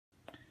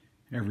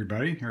Hey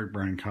everybody, Eric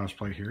Bryan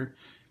Cosplay here,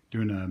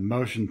 doing a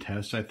motion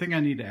test. I think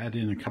I need to add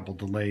in a couple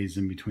delays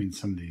in between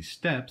some of these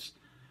steps,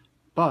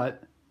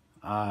 but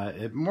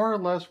it more or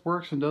less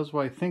works and does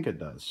what I think it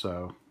does,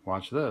 so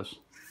watch this.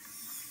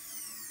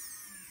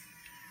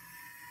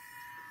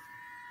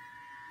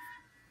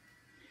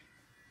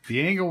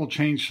 The angle will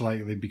change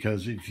slightly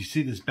because if you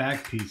see this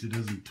back piece, it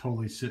doesn't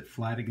totally sit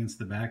flat against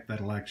the back. This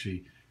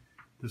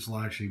will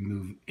actually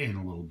move in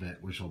a little bit,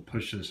 which will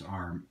push this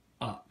arm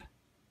up.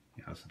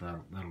 Yeah, so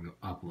that'll go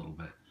up a little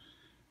bit.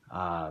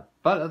 But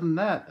other than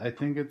that, I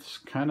think it's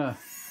kind of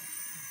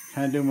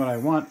doing what I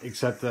want,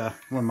 except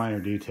one minor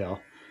detail.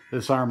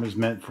 This arm is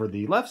meant for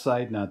the left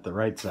side, not the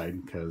right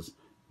side, because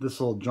this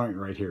little joint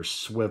right here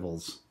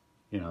swivels.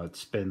 You know, it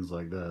spins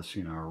like this,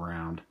 you know,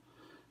 around.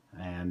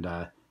 And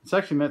it's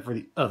actually meant for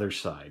the other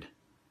side.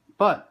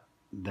 But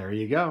there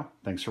you go.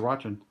 Thanks for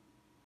watching.